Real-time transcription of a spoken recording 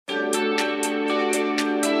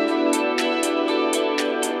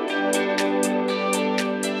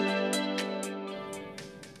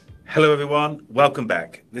Hello, everyone. Welcome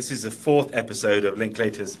back. This is the fourth episode of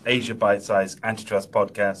Linklater's Asia Bitesize Antitrust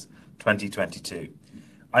Podcast 2022.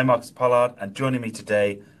 I'm Marcus Pollard, and joining me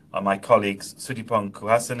today are my colleagues Sutthipong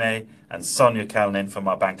Koohasaneh and Sonya Kalnin from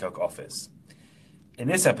our Bangkok office. In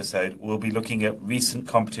this episode, we'll be looking at recent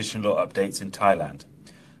competition law updates in Thailand.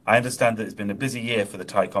 I understand that it's been a busy year for the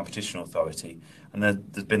Thai Competition Authority, and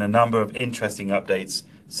there's been a number of interesting updates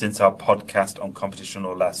since our podcast on competition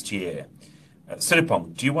law last year.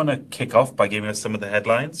 Sutthipong, do you want to kick off by giving us some of the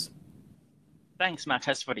headlines? Thanks,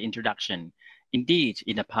 Marcus, for the introduction. Indeed,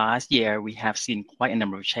 in the past year, we have seen quite a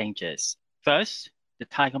number of changes. First, the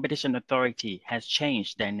Thai Competition Authority has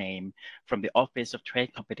changed their name from the Office of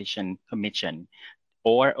Trade Competition Commission,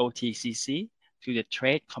 or OTCC, to the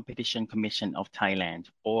Trade Competition Commission of Thailand,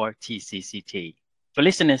 or TCCT. For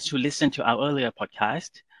listeners who listened to our earlier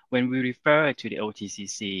podcast, when we refer to the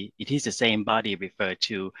OTCC, it is the same body referred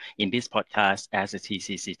to in this podcast as the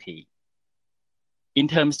TCCT. In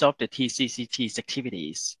terms of the TCCT's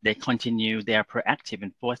activities, they continue their proactive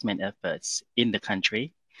enforcement efforts in the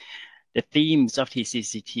country. The themes of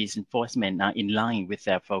TCCT's enforcement are in line with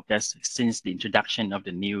their focus since the introduction of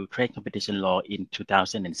the new trade competition law in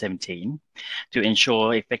 2017 to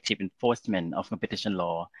ensure effective enforcement of competition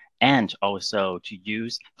law and also to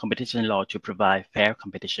use competition law to provide fair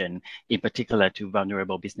competition, in particular to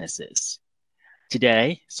vulnerable businesses.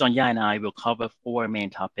 Today, Sonya and I will cover four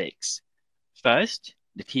main topics. First,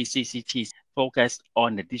 the TCCT focused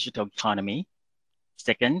on the digital economy.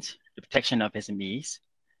 Second, the protection of SMEs.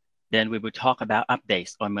 Then we will talk about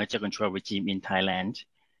updates on merger control regime in Thailand.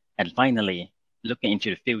 And finally, looking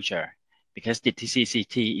into the future, because the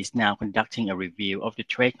TCCT is now conducting a review of the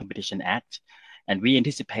Trade Competition Act, and we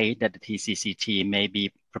anticipate that the TCCT may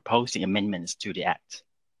be proposing amendments to the Act.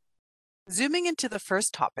 Zooming into the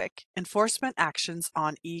first topic, enforcement actions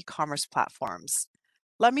on e-commerce platforms.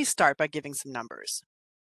 Let me start by giving some numbers.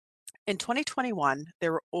 In 2021,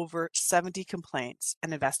 there were over 70 complaints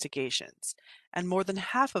and investigations, and more than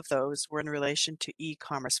half of those were in relation to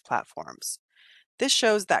e-commerce platforms. This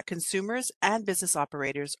shows that consumers and business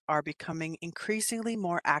operators are becoming increasingly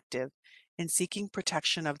more active in seeking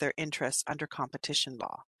protection of their interests under competition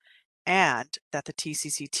law, and that the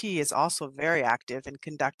TCCT is also very active in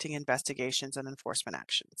conducting investigations and enforcement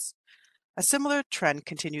actions. A similar trend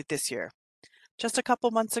continued this year. Just a couple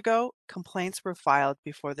months ago, complaints were filed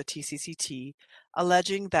before the TCCT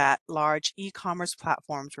alleging that large e-commerce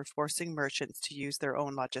platforms were forcing merchants to use their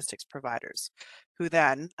own logistics providers, who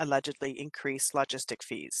then allegedly increased logistic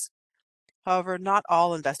fees. However, not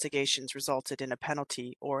all investigations resulted in a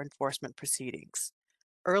penalty or enforcement proceedings.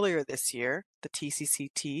 Earlier this year, the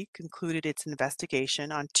TCCT concluded its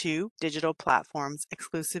investigation on two digital platforms'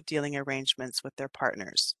 exclusive dealing arrangements with their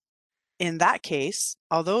partners. In that case,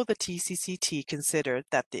 although the TCCT considered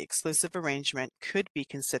that the exclusive arrangement could be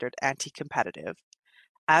considered anti-competitive,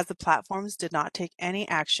 as the platforms did not take any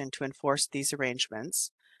action to enforce these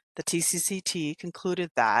arrangements, the TCCT concluded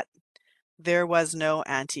that there was no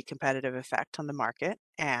anti-competitive effect on the market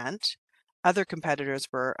and other competitors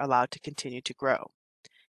were allowed to continue to grow.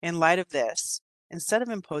 In light of this, instead of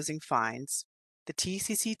imposing fines, the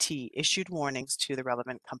TCCT issued warnings to the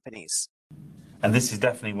relevant companies. And this is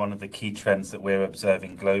definitely one of the key trends that we're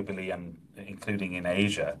observing globally and including in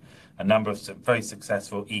Asia. A number of very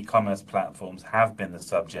successful e-commerce platforms have been the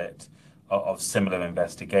subject of similar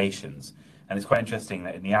investigations. And it's quite interesting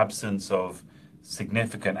that in the absence of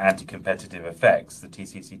significant anti-competitive effects, the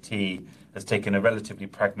TCCT has taken a relatively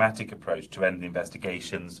pragmatic approach to end the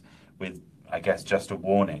investigations with, I guess, just a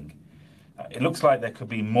warning. It looks like there could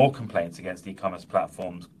be more complaints against e-commerce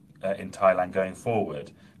platforms in Thailand going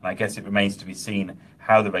forward. And I guess it remains to be seen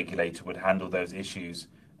how the regulator would handle those issues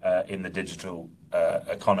in the digital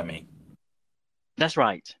economy. That's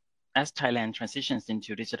right. As Thailand transitions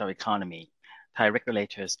into digital economy, Thai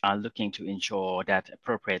regulators are looking to ensure that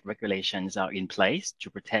appropriate regulations are in place to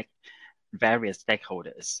protect various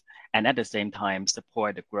stakeholders and at the same time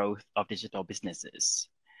support the growth of digital businesses.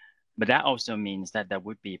 But that also means that there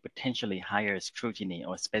would be potentially higher scrutiny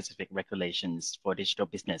or specific regulations for digital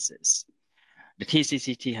businesses. The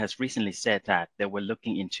TCCT has recently said that they were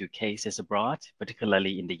looking into cases abroad,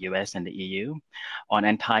 particularly in the US and the EU, on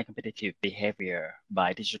anti-competitive behavior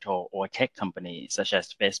by digital or tech companies such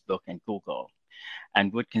as Facebook and Google,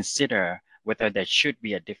 and would consider whether there should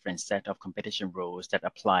be a different set of competition rules that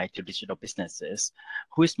apply to digital businesses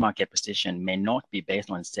whose market position may not be based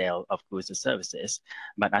on sale of goods or services,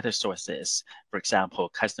 but other sources, for example,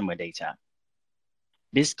 customer data.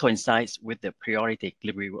 This coincides with the periodic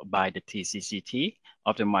review by the TCCT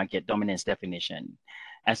of the market dominance definition.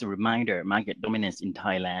 As a reminder, market dominance in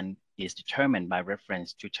Thailand is determined by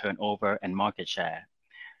reference to turnover and market share.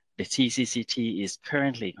 The TCCT is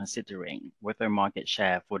currently considering whether market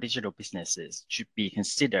share for digital businesses should be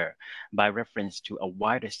considered by reference to a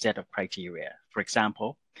wider set of criteria. For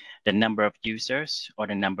example, the number of users or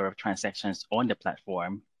the number of transactions on the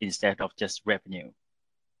platform instead of just revenue.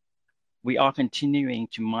 We are continuing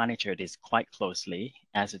to monitor this quite closely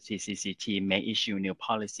as the TCCT may issue new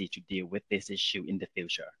policy to deal with this issue in the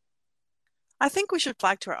future. I think we should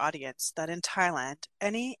flag to our audience that in Thailand,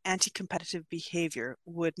 any anti-competitive behavior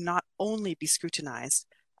would not only be scrutinized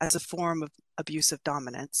as a form of abusive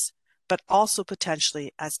dominance, but also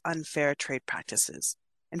potentially as unfair trade practices.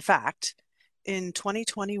 In fact, in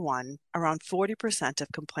 2021, around 40%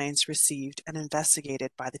 of complaints received and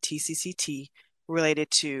investigated by the TCCT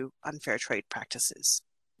related to unfair trade practices.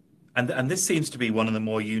 And this seems to be one of the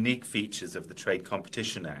more unique features of the Trade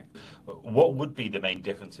Competition Act. What would be the main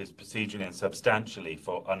differences procedurally and substantially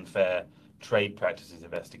for unfair trade practices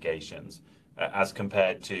investigations as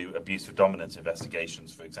compared to abuse of dominance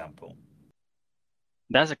investigations, for example?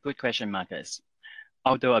 That's a good question, Marcus.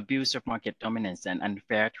 Although abuse of market dominance and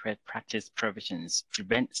unfair trade practice provisions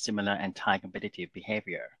prevent similar anti-competitive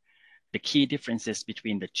behavior, the key differences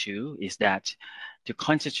between the two is that to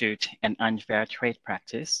constitute an unfair trade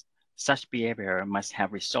practice, such behavior must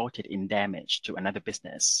have resulted in damage to another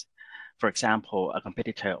business, for example, a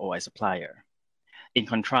competitor or a supplier. In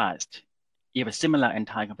contrast, if a similar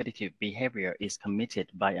anti-competitive behavior is committed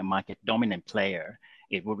by a market-dominant player,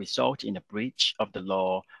 it will result in a breach of the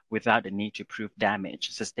law without the need to prove damage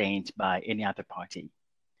sustained by any other party.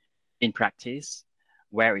 In practice,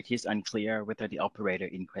 where it is unclear whether the operator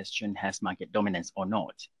in question has market dominance or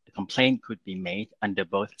not, the complaint could be made under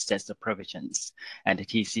both sets of provisions, and the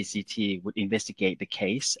TCCT would investigate the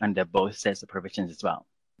case under both sets of provisions as well.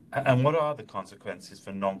 And what are the consequences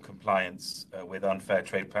for non-compliance with unfair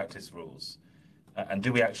trade practice rules? And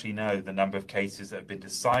do we actually know the number of cases that have been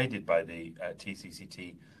decided by the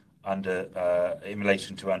TCCT in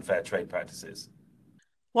relation to unfair trade practices?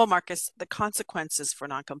 Well, Marcus, the consequences for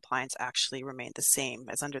non-compliance actually remain the same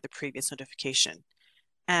as under the previous notification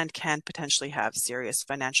and can potentially have serious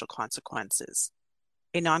financial consequences.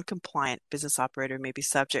 A non-compliant business operator may be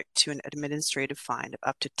subject to an administrative fine of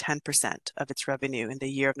up to 10% of its revenue in the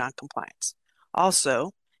year of non-compliance.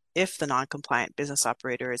 Also, if the non-compliant business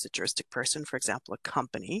operator is a juristic person, for example, a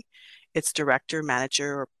company, its director,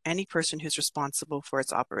 manager, or any person who's responsible for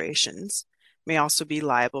its operations may also be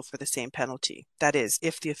liable for the same penalty. That is,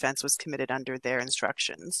 if the offense was committed under their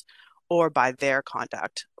instructions or by their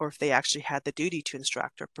conduct, or if they actually had the duty to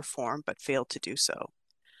instruct or perform but failed to do so.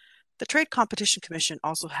 The Trade Competition Commission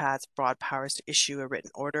also has broad powers to issue a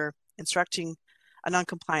written order instructing a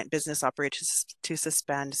non-compliant business operator to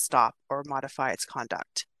suspend, stop, or modify its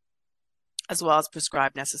conduct, as well as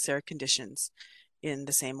prescribe necessary conditions in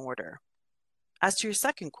the same order. As to your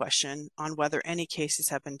second question on whether any cases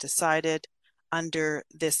have been decided under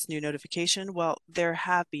this new notification, well, there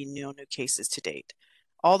have been no new cases to date.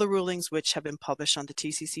 All the rulings which have been published on the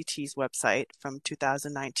TCCT's website from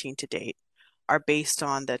 2019 to date are based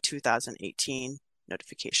on the 2018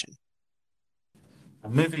 notification.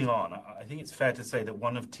 Moving on, I think it's fair to say that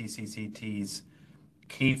one of TCCT's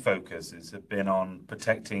key focuses have been on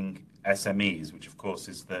protecting SMEs, which of course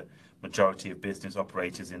is the majority of business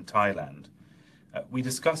operators in Thailand. We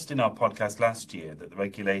discussed in our podcast last year that the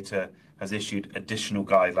regulator has issued additional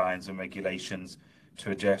guidelines and regulations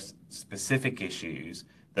to address specific issues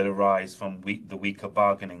that arise from the weaker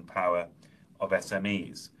bargaining power of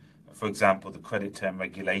SMEs. For example, the credit term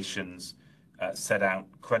regulations set out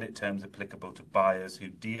credit terms applicable to buyers who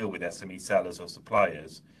deal with SME sellers or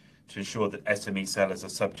suppliers to ensure that SME sellers are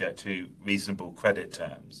subject to reasonable credit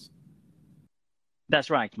terms. That's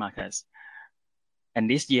right, Marcus. And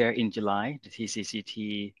this year in July, the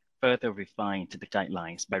TCCT further refined the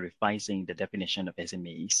guidelines by revising the definition of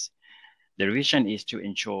SMEs. The revision is to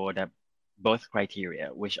ensure that both criteria,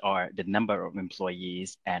 which are the number of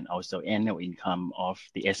employees and also annual income of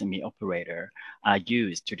the SME operator, are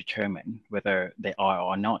used to determine whether they are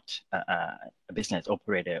or not a business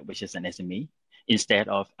operator, which is an SME, instead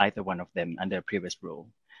of either one of them under a previous rule.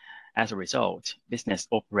 As a result, business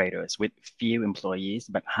operators with few employees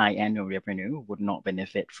but high annual revenue would not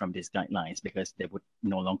benefit from these guidelines because they would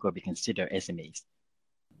no longer be considered SMEs.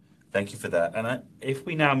 Thank you for that. And if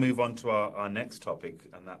we now move on to our next topic,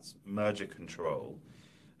 and that's merger control.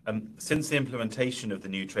 Since the implementation of the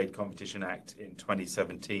new Trade Competition Act in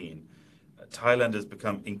 2017, Thailand has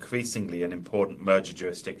become increasingly an important merger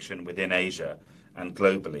jurisdiction within Asia and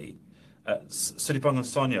globally. Sutthipong and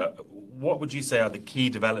Sonya, what would you say are the key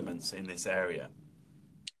developments in this area?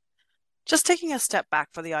 Just taking a step back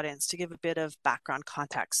for the audience to give a bit of background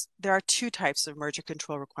context, there are two types of merger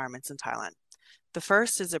control requirements in Thailand. The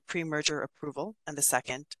first is a pre-merger approval, and the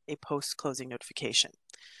second, a post-closing notification.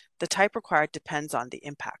 The type required depends on the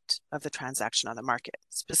impact of the transaction on the market.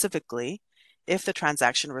 Specifically, if the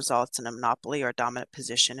transaction results in a monopoly or dominant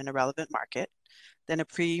position in a relevant market, then a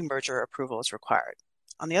pre-merger approval is required.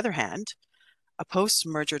 On the other hand, a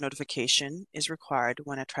post-merger notification is required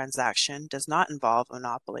when a transaction does not involve a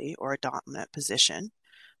monopoly or a dominant position,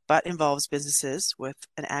 but involves businesses with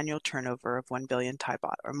an annual turnover of 1 billion Thai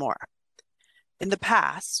baht or more. In the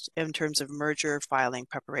past, in terms of merger filing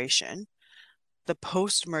preparation, the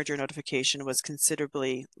post-merger notification was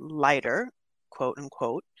considerably lighter, quote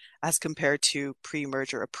unquote, as compared to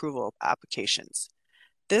pre-merger approval applications.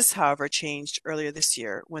 This, however, changed earlier this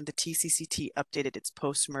year when the TCCT updated its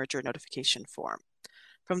post-merger notification form.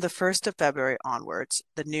 From the 1st of February onwards,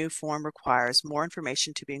 the new form requires more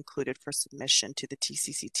information to be included for submission to the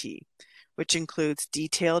TCCT, which includes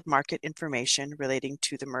detailed market information relating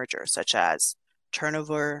to the merger, such as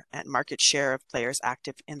turnover and market share of players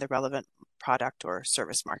active in the relevant product or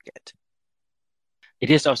service market. It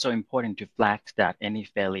is also important to flag that any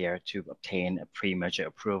failure to obtain a pre-merger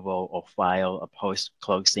approval or file a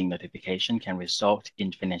post-closing notification can result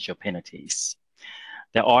in financial penalties.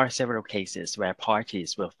 There are several cases where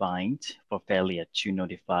parties were fined for failure to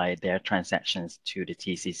notify their transactions to the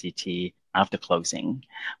TCCT after closing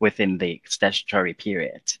within the statutory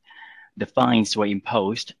period. The fines were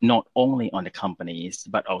imposed not only on the companies,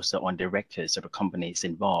 but also on directors of the companies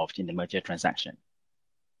involved in the merger transaction.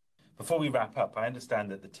 Before we wrap up, I understand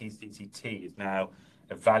that the TCCT is now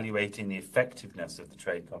evaluating the effectiveness of the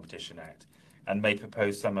Trade Competition Act and may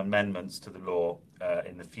propose some amendments to the law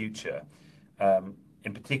in the future.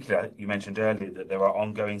 In particular, you mentioned earlier that there are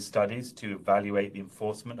ongoing studies to evaluate the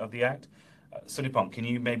enforcement of the Act. Sutthipong, can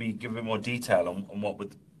you maybe give a bit more detail on what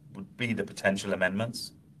would be the potential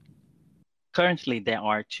amendments? Currently, there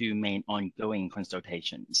are two main ongoing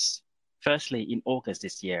consultations. Firstly, in August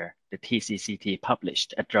this year, the TCCT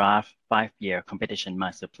published a draft 5-year competition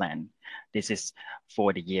master plan. This is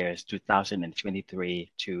for the years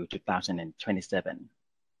 2023 to 2027.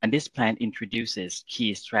 And this plan introduces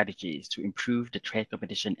key strategies to improve the Trade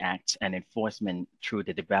Competition Act and enforcement through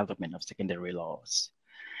the development of secondary laws.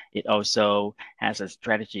 It also has a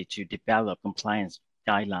strategy to develop compliance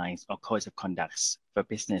guidelines or codes of conduct for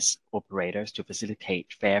business operators to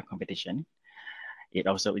facilitate fair competition. It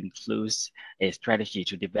also includes a strategy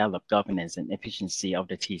to develop governance and efficiency of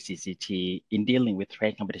the TCCT in dealing with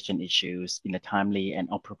trade competition issues in a timely and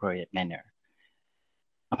appropriate manner.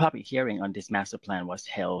 A public hearing on this master plan was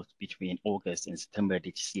held between August and September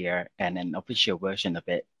this year, and an official version of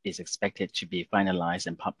it is expected to be finalized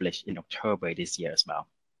and published in October this year as well.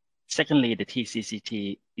 Secondly, the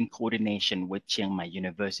TCCT, in coordination with Chiang Mai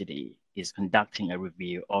University, is conducting a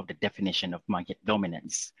review of the definition of market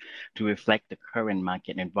dominance to reflect the current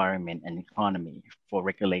market environment and economy for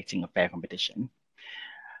regulating a fair competition.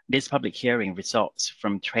 This public hearing results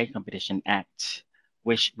from Trade Competition Act,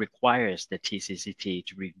 which requires the TCCT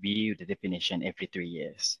to review the definition every 3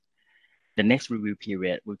 years. The next review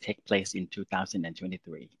period will take place in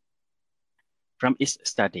 2023. From its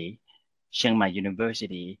study, Chiang Mai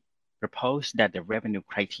University proposed that the revenue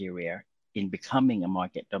criteria in becoming a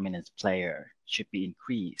market dominance player should be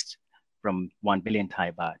increased from 1 billion Thai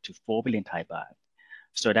baht to 4 billion Thai baht,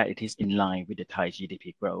 so that it is in line with the Thai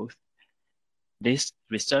GDP growth. This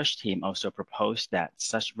research team also proposed that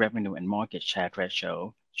such revenue and market share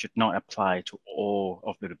threshold should not apply to all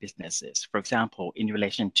of the businesses. For example, in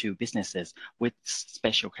relation to businesses with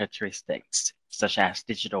special characteristics, such as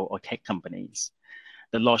digital or tech companies.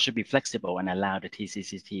 The law should be flexible and allow the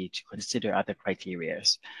TCCT to consider other criteria,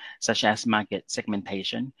 such as market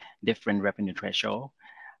segmentation, different revenue threshold,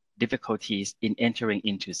 difficulties in entering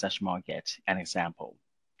into such market, an example.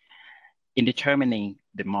 In determining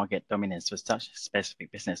the market dominance for such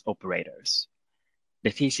specific business operators, the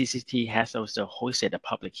TCCT has also hosted a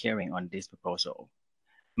public hearing on this proposal.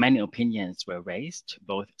 Many opinions were raised,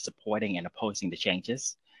 both supporting and opposing the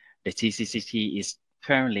changes. The TCCT is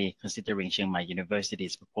currently considering Chiang Mai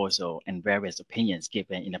University's proposal and various opinions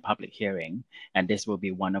given in a public hearing, and this will be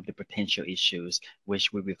one of the potential issues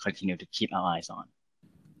which we will continue to keep our eyes on.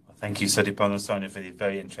 Well, thank you, Sutthipong and Sonya, for the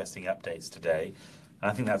very interesting updates today. And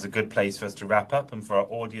I think that's a good place for us to wrap up and for our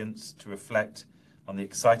audience to reflect on the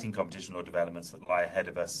exciting competition law developments that lie ahead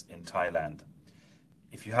of us in Thailand.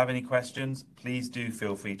 If you have any questions, please do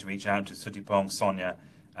feel free to reach out to Sutthipong, Sonya,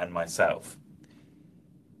 and myself.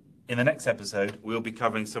 In the next episode, we'll be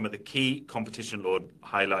covering some of the key competition law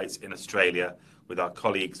highlights in Australia with our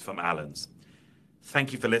colleagues from Allens.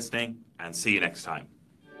 Thank you for listening and see you next time.